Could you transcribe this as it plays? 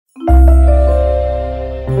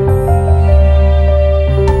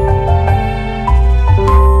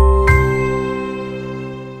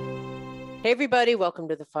everybody, welcome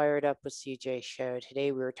to the Fired Up with CJ show.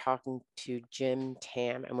 Today we were talking to Jim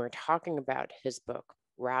Tamm and we're talking about his book,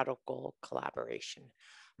 Radical Collaboration,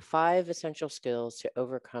 5 Essential Skills to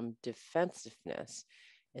Overcome Defensiveness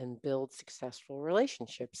and Build Successful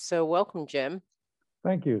Relationships. So welcome, Jim.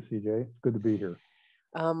 Thank you, CJ. It's good to be here.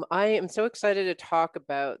 I am so excited to talk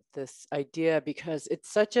about this idea because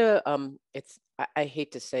it's such a, I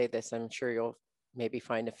hate to say this, I'm sure you'll maybe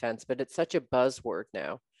find offense, but it's such a buzzword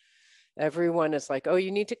now. Everyone is like, oh,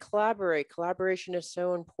 you need to collaborate. Collaboration is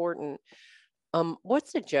so important.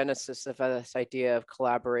 What's the genesis of this idea of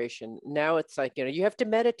collaboration? Now it's like, you have to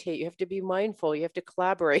meditate, you have to be mindful, you have to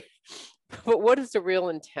collaborate. But what is the real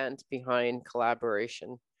intent behind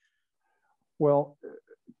collaboration? Well,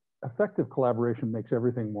 effective collaboration makes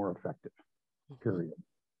everything more effective, period.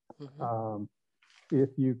 Mm-hmm. If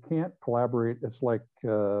you can't collaborate, it's like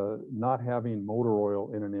not having motor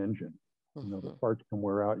oil in an engine. Mm-hmm. The parts can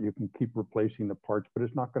wear out. You can keep replacing the parts, but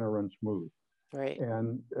it's not going to run smooth. Right.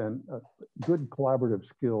 And good collaborative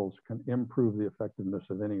skills can improve the effectiveness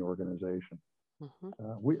of any organization.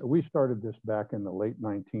 Mm-hmm. We started this back in the late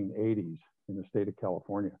 1980s in the state of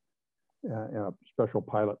California, in a special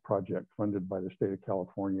pilot project funded by the state of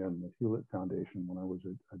California and the Hewlett Foundation when I was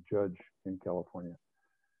a judge in California.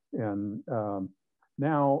 And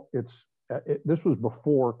now this was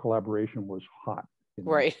before collaboration was hot.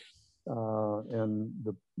 Right. And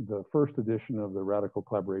the first edition of the Radical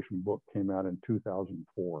Collaboration book came out in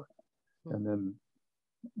 2004. Mm-hmm. And then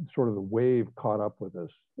sort of the wave caught up with us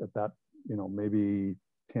at that, maybe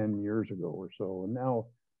 10 years ago or so. And now,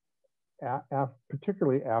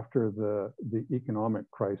 particularly after the economic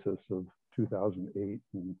crisis of 2008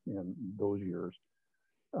 and those years,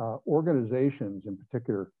 organizations in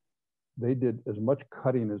particular, they did as much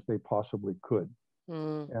cutting as they possibly could.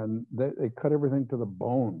 And they cut everything to the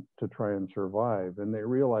bone to try and survive. And they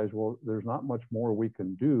realized, well, there's not much more we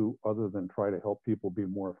can do other than try to help people be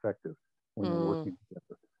more effective when they're working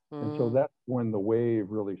together. And so that's when the wave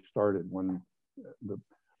really started, when the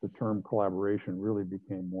term collaboration really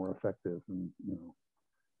became more effective and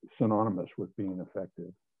synonymous with being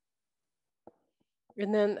effective.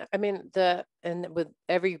 And then, with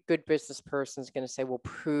every good business person is going to say, well,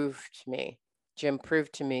 prove to me. Jim, prove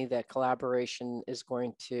to me that collaboration is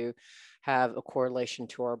going to have a correlation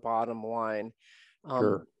to our bottom line.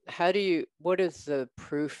 Sure. What is the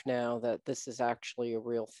proof now that this is actually a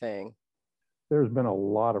real thing? There's been a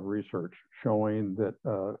lot of research showing that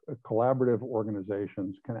collaborative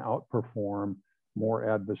organizations can outperform more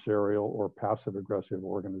adversarial or passive aggressive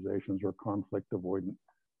organizations or conflict avoidant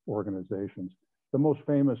organizations. The most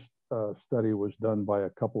famous study was done by a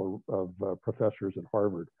couple of professors at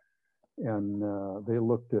Harvard. And they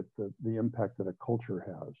looked at the impact that a culture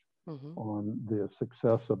has on the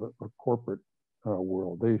success of a corporate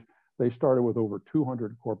world. They started with over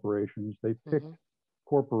 200 corporations. They picked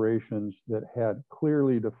corporations that had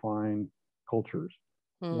clearly defined cultures.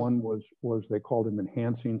 One was they called them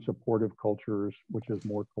enhancing supportive cultures, which is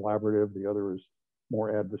more collaborative. The other is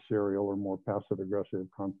more adversarial or more passive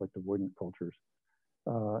aggressive conflict avoidant cultures.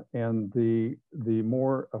 And the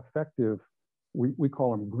more effective, we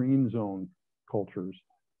call them green zone cultures.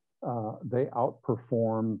 They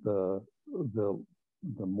outperform the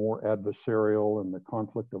more adversarial and the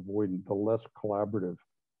conflict avoidant, the less collaborative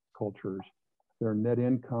cultures. Their net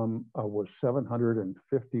income was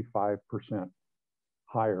 755%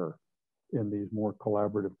 higher in these more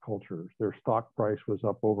collaborative cultures. Their stock price was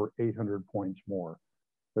up over 800 points more.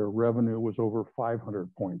 Their revenue was over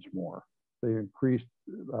 500 points more. They increased,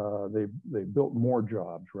 they built more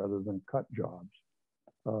jobs rather than cut jobs.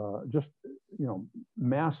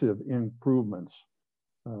 Massive improvements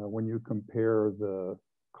when you compare the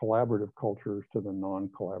collaborative cultures to the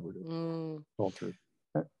non-collaborative cultures.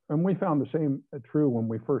 And we found the same true when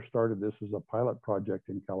we first started this as a pilot project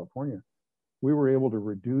in California. We were able to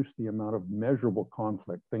reduce the amount of measurable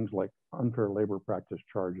conflict, things like unfair labor practice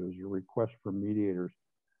charges or requests for mediators,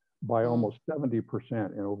 by almost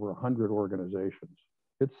 70% in over 100 organizations.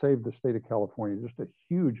 It saved the state of California just a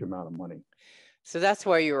huge amount of money. So that's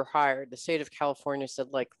why you were hired. The state of California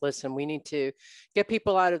said, listen, we need to get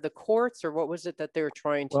people out of the courts, or what was it that they were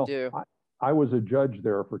trying to do? I was a judge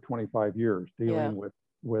there for 25 years dealing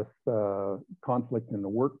with conflict in the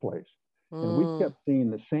workplace. And we kept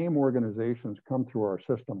seeing the same organizations come through our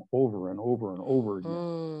system over and over and over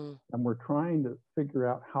again. And we're trying to figure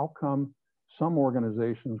out how come some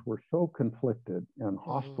organizations were so conflicted and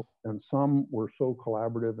hostile, and some were so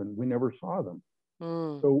collaborative, and we never saw them.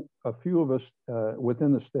 So a few of us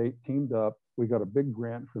within the state teamed up. We got a big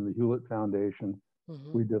grant from the Hewlett Foundation.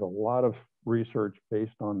 We did a lot of research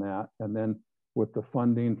based on that. And then with the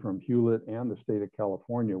funding from Hewlett and the state of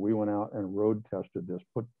California, we went out and road tested this,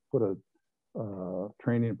 put a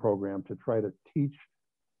training program to try to teach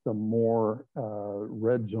the more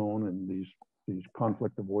red zone and these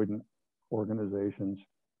conflict avoidant organizations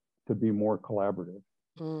to be more collaborative.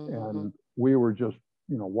 And we were just,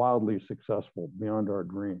 wildly successful beyond our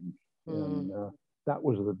dreams. And that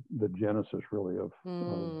was the genesis really of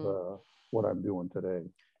what I'm doing today.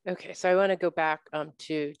 Okay, so I want to go back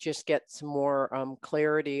to just get some more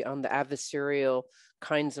clarity on the adversarial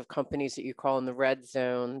kinds of companies that you call in the red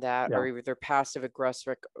zone that are either passive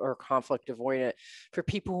aggressive or conflict avoidant. For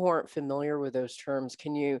people who aren't familiar with those terms,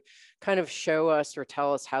 can you kind of show us or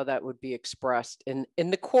tell us how that would be expressed in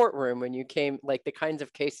the courtroom when you came, like the kinds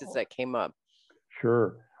of cases that came up?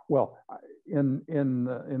 Sure. Well, in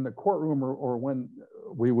the courtroom or when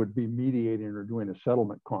we would be mediating or doing a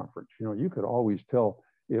settlement conference, you could always tell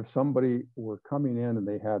if somebody were coming in and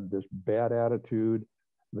they had this bad attitude,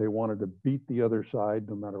 they wanted to beat the other side,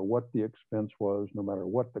 no matter what the expense was, no matter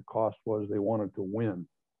what the cost was, they wanted to win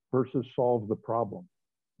versus solve the problem.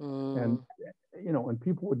 And, and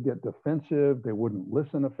people would get defensive, they wouldn't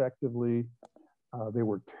listen effectively, they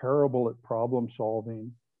were terrible at problem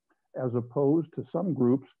solving, as opposed to some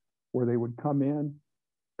groups where they would come in,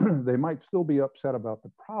 they might still be upset about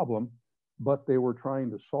the problem, but they were trying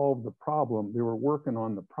to solve the problem. They were working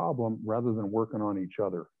on the problem rather than working on each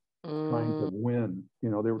other, trying to win. They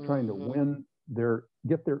were trying to win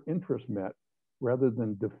get their interests met rather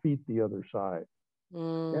than defeat the other side.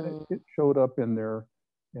 And it showed up in their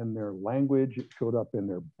language, it showed up in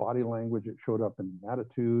their body language, it showed up in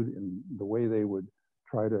attitude, in the way they would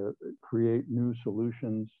try to create new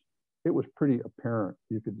solutions. It was pretty apparent.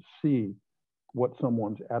 You could see what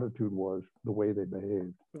someone's attitude was, the way they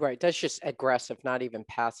behaved. Right. That's just aggressive, not even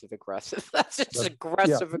passive aggressive. That's just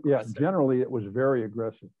aggressive. Yeah, generally it was very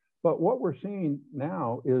aggressive. But what we're seeing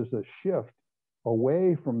now is a shift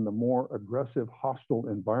away from the more aggressive, hostile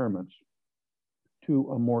environments to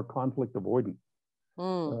a more conflict avoidant.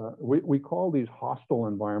 We call these hostile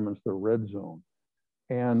environments the red zone.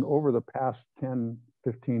 And over the past 10,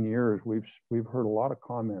 15 years, we've heard a lot of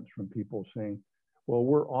comments from people saying, well,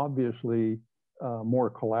 we're obviously more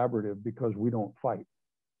collaborative because we don't fight.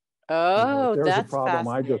 Oh, if there's that's a problem,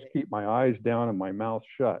 I just keep my eyes down and my mouth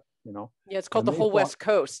shut, Yeah, it's called the whole West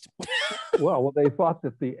Coast. well, they thought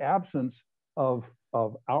that the absence of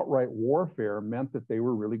outright warfare meant that they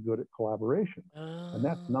were really good at collaboration. And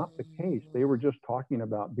that's not the case. They were just talking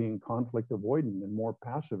about being conflict avoidant and more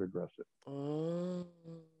passive aggressive.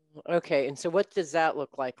 Okay, and so what does that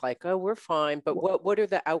look like? Like, oh, we're fine, but what are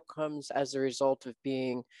the outcomes as a result of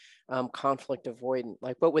being conflict avoidant?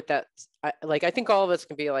 Like, what would that, I think all of us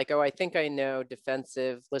can be like, oh, I think I know,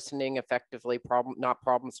 defensive, listening effectively, not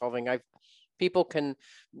problem solving. People can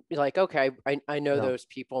be like, okay, I know those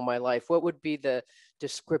people in my life. What would be the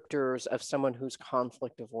descriptors of someone who's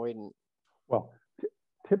conflict avoidant? Well,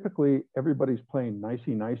 typically everybody's playing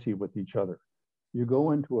nicey-nicey with each other. You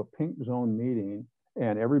go into a pink zone meeting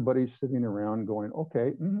and everybody's sitting around going,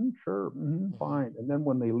 okay, sure, fine. And then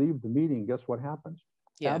when they leave the meeting, guess what happens?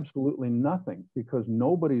 Absolutely nothing, because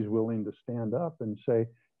nobody's willing to stand up and say,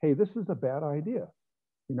 hey, this is a bad idea.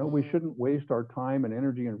 We shouldn't waste our time and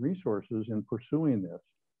energy and resources in pursuing this.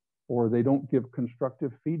 Or they don't give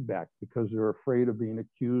constructive feedback because they're afraid of being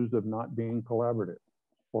accused of not being collaborative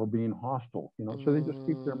or being hostile, so they just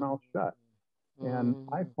keep their mouth shut. And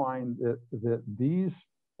I find that these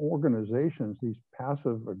organizations, these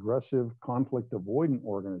passive aggressive conflict avoidant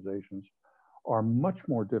organizations, are much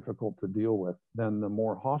more difficult to deal with than the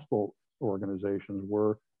more hostile organizations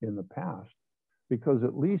were in the past. Because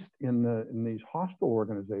at least in these hostile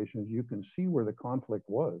organizations, you can see where the conflict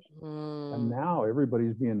was. And now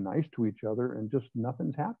everybody's being nice to each other and just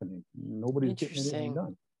nothing's happening. Nobody's getting anything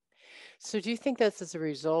done. So do you think that's as a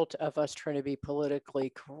result of us trying to be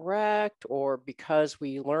politically correct, or because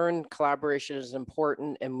we learn collaboration is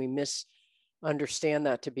important and we misunderstand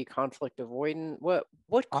that to be conflict avoidant?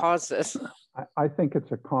 What caused this? I think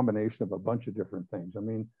it's a combination of a bunch of different things. I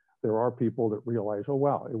mean, there are people that realize, oh,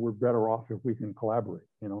 wow, we're better off if we can collaborate,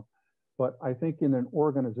 But I think in an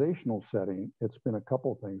organizational setting, it's been a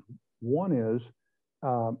couple of things. One is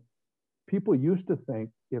people used to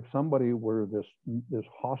think if somebody were this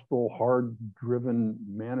hostile, hard-driven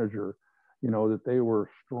manager, that they were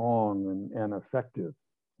strong and effective.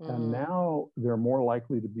 And now they're more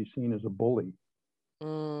likely to be seen as a bully.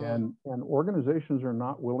 And organizations are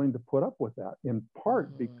not willing to put up with that, in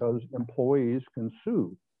part because employees can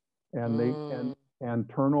sue. And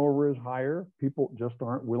turnover is higher. People just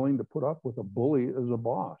aren't willing to put up with a bully as a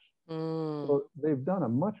boss. So they've done a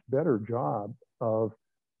much better job of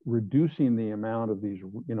reducing the amount of these,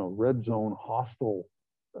 red zone hostile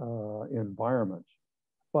environments.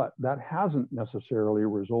 But that hasn't necessarily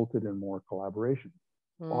resulted in more collaboration.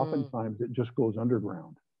 Mm, Oftentimes it just goes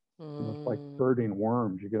underground. It's like mm, herding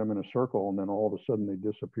worms. You get them in a circle and then all of a sudden they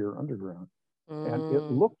disappear underground. And it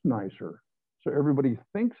mm. looks nicer. So everybody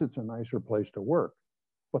thinks it's a nicer place to work,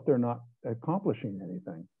 but they're not accomplishing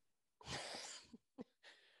anything.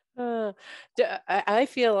 Uh, I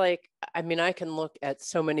feel like, I mean, I can look at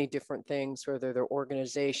so many different things, whether they're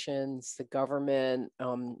organizations, the government,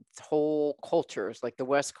 whole cultures, like the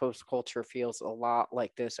West Coast culture feels a lot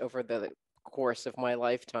like this over the course of my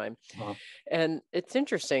lifetime. Uh, And it's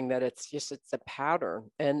interesting that it's a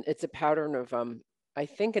pattern, and it's a pattern of, I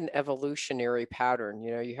think, an evolutionary pattern.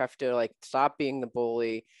 You have to like stop being the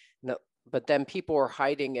bully, no, but then people are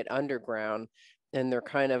hiding it underground, and they're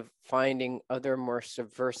kind of finding other more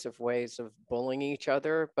subversive ways of bullying each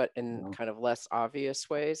other, but in you kind of less obvious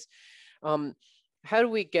ways. Um, how do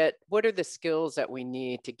we get, what are the skills that we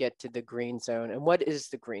need to get to the green zone? And what is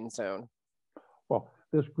the green zone? Well,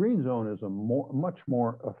 this green zone is a much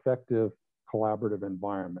more effective collaborative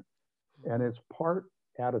environment. And it's part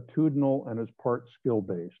attitudinal and it's part skill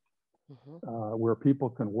based, Mm-hmm. where people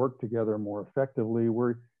can work together more effectively,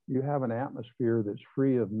 where you have an atmosphere that's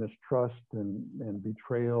free of mistrust and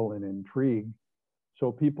betrayal and intrigue,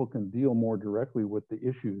 so people can deal more directly with the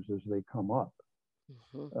issues as they come up.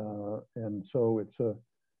 Mm-hmm. And so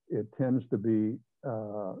it tends to be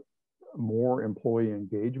more employee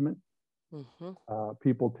engagement. Mm-hmm.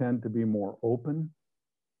 People tend to be more open.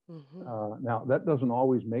 Mm-hmm. Now, that doesn't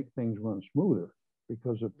always make things run smoother,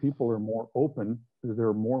 because if people are more open,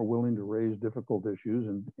 they're more willing to raise difficult issues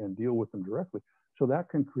and deal with them directly. So that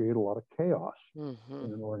can create a lot of chaos Mm-hmm.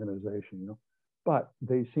 in an organization. But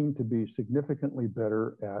they seem to be significantly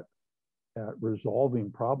better at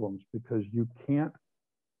resolving problems, because you can't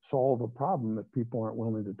solve a problem if people aren't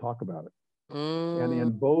willing to talk about it. And Mm,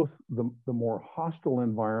 in both the more hostile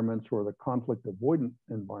environments or the conflict avoidant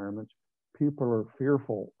environments, people are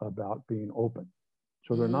fearful about being open.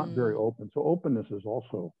 So they're not very mm, open. So openness is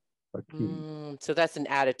also a key. So that's an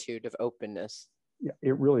attitude of openness. Yeah,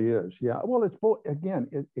 it really is. Yeah. Well, it's both, again,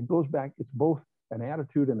 it goes back, it's both an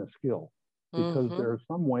attitude and a skill, because Mm-hmm. there are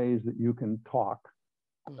some ways that you can talk,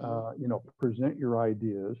 Mm-hmm. present your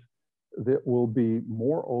ideas that will be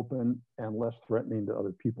more open and less threatening to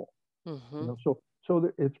other people. Mm-hmm.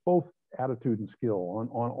 So it's both attitude and skill on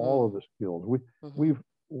all of the skills. Mm-hmm.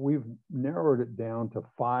 We've narrowed it down to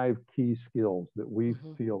 5 key skills that we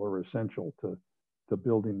Mm-hmm. feel are essential to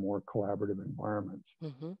building more collaborative environments.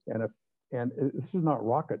 Mm-hmm. And this is not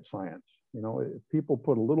rocket science. If people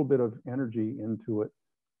put a little bit of energy into it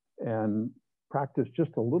and practice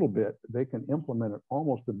just a little bit, they can implement it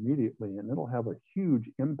almost immediately, and it'll have a huge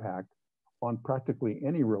impact on practically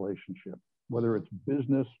any relationship, whether Mm-hmm. it's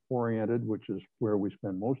business oriented, which is where we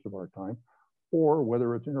spend most of our time, or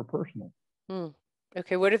whether it's interpersonal. Mm.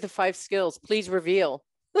 Okay, what are the 5 skills? Please reveal.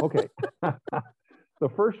 Okay. The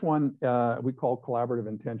first one we call collaborative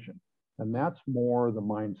intention, and that's more the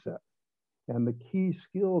mindset. And the key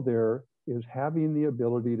skill there is having the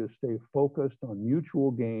ability to stay focused on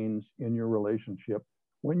mutual gains in your relationship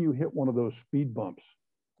when you hit one of those speed bumps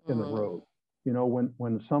in the Mm. road.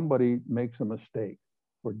 When somebody makes a mistake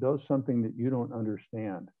or does something that you don't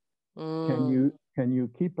understand, can Mm. you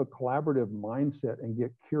keep a collaborative mindset and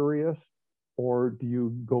get curious, or do you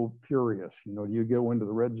go furious? Do you go into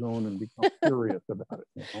the red zone and become furious about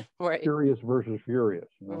it? Right. Curious versus furious.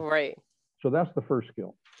 Right. So that's the first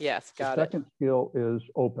skill. Yes, The got it. second skill is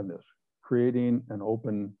openness, creating an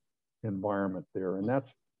open environment there. And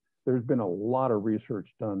there's been a lot of research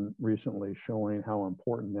done recently showing how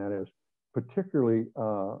important that is, particularly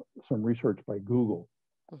some research by Google.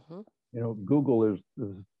 Mm-hmm. Google is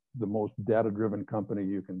the most data-driven company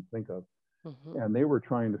you can think of. Mm-hmm. And they were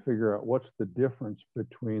trying to figure out what's the difference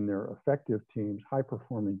between their effective teams,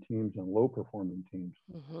 high-performing teams, and low-performing teams.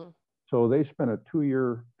 Mm-hmm. So they spent a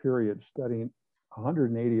 2-year period studying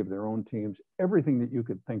 180 of their own teams, everything that you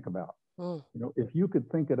could think about. Mm. If you could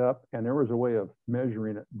think it up and there was a way of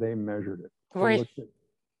measuring it, they measured it. They Right. looked at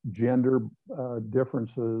gender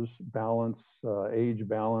differences, balance, age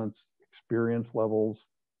balance, experience levels.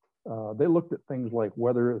 They looked at things like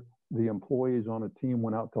whether the employees on a team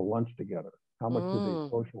went out to lunch together, how much did they Mm.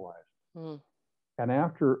 socialize. Mm. And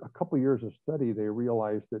after a couple of years of study, they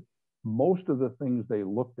realized that most of the things they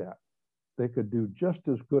looked at, they could do just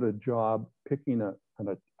as good a job picking a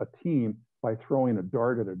team by throwing a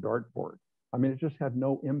dart at a dartboard. I mean, it just had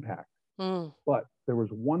no impact. Mm. But there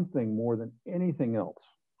was one thing more than anything else,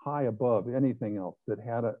 high above anything else, that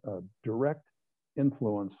had a direct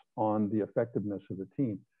influence on the effectiveness of the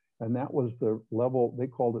team. And that was the level, they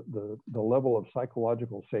called it the level of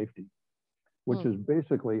psychological safety, which Mm. is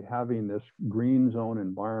basically having this green zone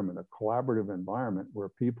environment, a collaborative environment where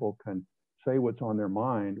people can say what's on their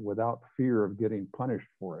mind without fear of getting punished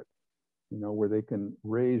for it, where they can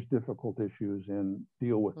raise difficult issues and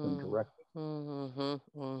deal with them Mm. directly.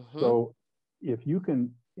 Mm-hmm. Mm-hmm. So if you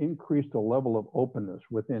can increase the level of openness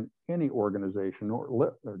within any organization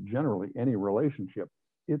or generally any relationship,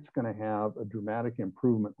 it's going to have a dramatic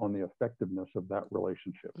improvement on the effectiveness of that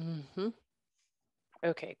relationship. Mm-hmm.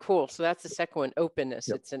 Okay, cool. So that's the second one, openness.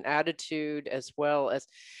 Yep. It's an attitude as well as,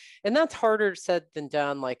 and that's harder said than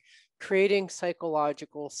done, like creating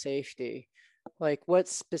psychological safety. Like what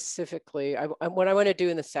specifically, what I want to do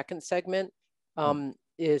in the second segment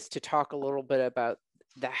is to talk a little bit about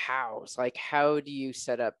the hows. Like how do you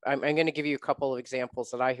set up? I'm going to give you a couple of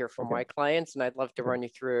examples that I hear from my clients, and I'd love to run you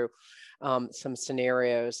through some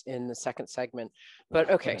scenarios in the second segment. But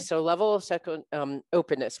okay, so level of second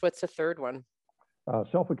openness. What's the third one?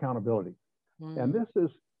 Self-accountability. And this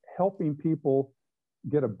is helping people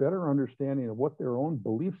get a better understanding of what their own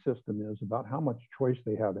belief system is about how much choice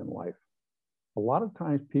they have in life. A lot of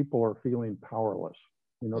times people are feeling powerless,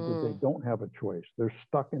 that they don't have a choice. They're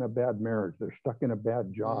stuck in a bad marriage. They're stuck in a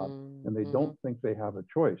bad job, and they don't think they have a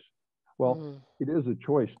choice. Well, it is a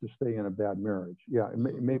choice to stay in a bad marriage. Yeah, it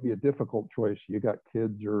may be a difficult choice. You got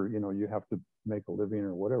kids, or, you have to make a living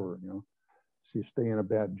or whatever, so you stay in a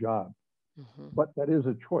bad job. But that is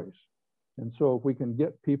a choice. And so if we can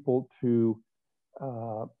get people to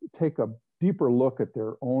take a deeper look at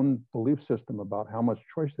their own belief system about how much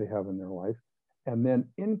choice they have in their life, and then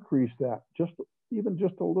increase that even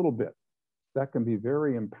just a little bit, that can be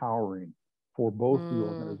very empowering for both the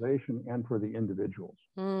organization and for the individuals.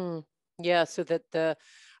 Yeah, so that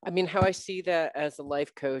how I see that as a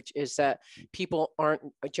life coach is that people aren't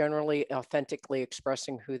generally authentically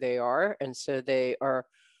expressing who they are. And so they are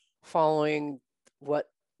following what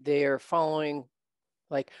they're following,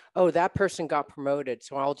 like, oh, that person got promoted,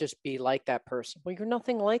 so I'll just be like that person. Well, you're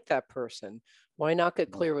nothing like that person. Why not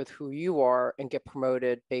get clear with who you are and get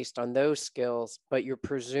promoted based on those skills? But you're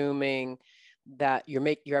presuming that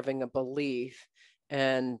you're having a belief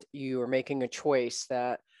and you are making a choice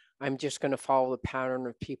that I'm just going to follow the pattern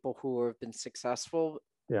of people who have been successful.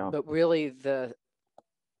 Yeah. But really the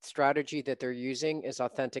strategy that they're using is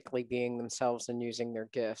authentically being themselves and using their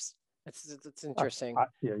gifts. It's interesting.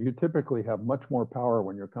 Yeah, you typically have much more power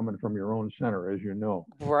when you're coming from your own center, as you know,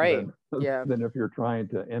 right? Than if you're trying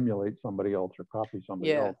to emulate somebody else or copy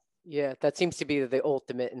somebody else. Yeah, that seems to be the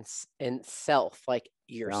ultimate in self, like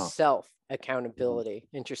yourself accountability.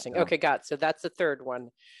 Interesting. Okay, got it. So that's the third one.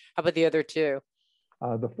 How about the other two?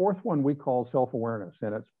 The fourth one we call self-awareness,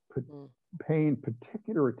 and it's paying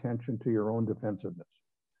particular attention to your own defensiveness.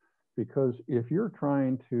 Because if you're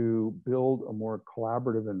trying to build a more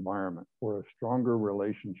collaborative environment or a stronger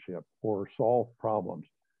relationship or solve problems,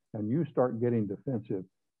 and you start getting defensive,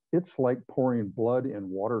 it's like pouring blood and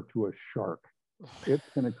water to a shark. It's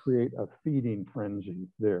going to create a feeding frenzy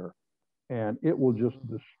there, and it will just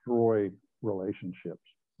destroy relationships.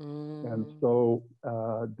 And so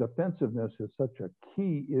defensiveness is such a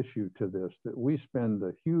key issue to this that we spend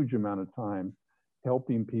a huge amount of time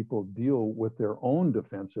helping people deal with their own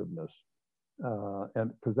defensiveness.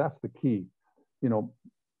 And because that's the key.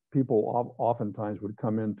 People oftentimes would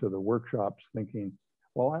come into the workshops thinking,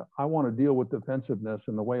 well, I want to deal with defensiveness,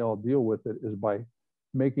 and the way I'll deal with it is by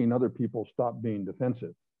making other people stop being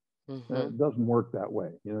defensive. It doesn't work that way.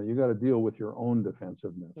 You got to deal with your own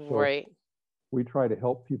defensiveness. So we try to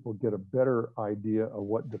help people get a better idea of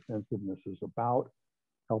what defensiveness is about,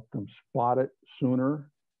 help them spot it sooner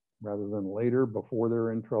rather than later before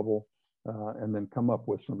they're in trouble, and then come up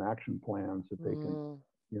with some action plans that they can,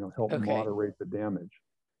 help moderate the damage.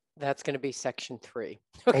 That's going to be section 3.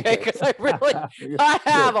 Okay, because I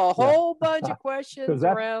have a whole bunch of questions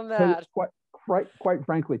around that. Quite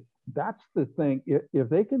frankly, that's the thing. If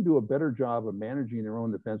they can do a better job of managing their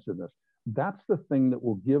own defensiveness, that's the thing that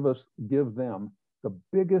will give them the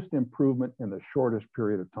biggest improvement in the shortest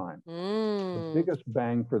period of time, the biggest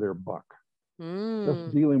bang for their buck.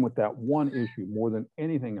 Just dealing with that one issue more than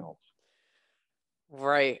anything else.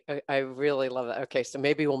 Right. I really love that. Okay, so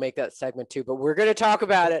maybe we'll make that segment 2, but we're going to talk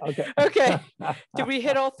about it. Okay. Did we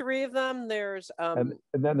hit all 3 of them? There's and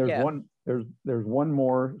then there's one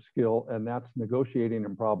more skill, and that's negotiating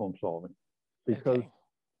and problem solving. Because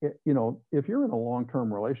if you're in a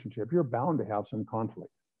long-term relationship, you're bound to have some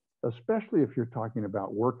conflict, especially if you're talking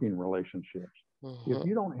about working relationships. If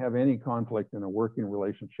you don't have any conflict in a working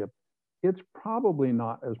relationship, it's probably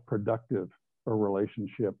not as productive a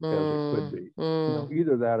relationship as it could be.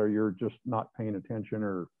 Either that or you're just not paying attention,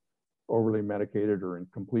 or overly medicated or in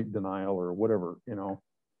complete denial or whatever, you know.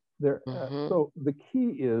 Mm-hmm. So the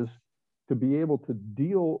key is to be able to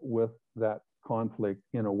deal with that conflict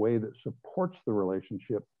in a way that supports the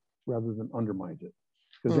relationship rather than undermines it.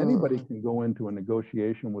 Because anybody Mm. can go into a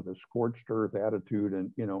negotiation with a scorched earth attitude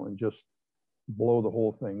and, you know, and just blow the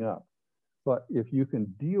whole thing up. But if you can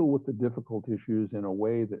deal with the difficult issues in a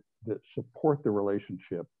way that support the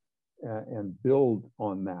relationship and build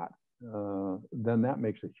on that, then that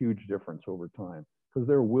makes a huge difference over time, because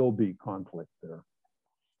there will be conflict there.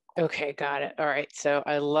 Okay, got it. All right. So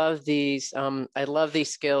I love these. I love these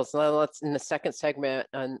skills. Now let's in the second segment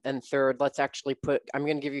and third, let's actually I'm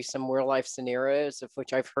going to give you some real life scenarios of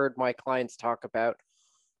which I've heard my clients talk about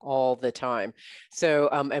all the time. So,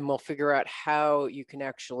 and we'll figure out how you can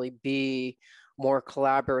actually be more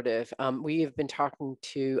collaborative. We have been talking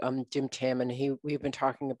to Jim Tamm, and we've been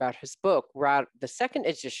talking about his book, the second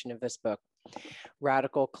edition of this book,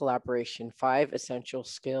 Radical Collaboration: 5 Essential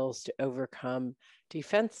Skills to Overcome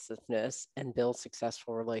Defensiveness and Build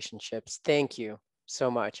Successful Relationships. Thank you so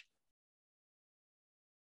much.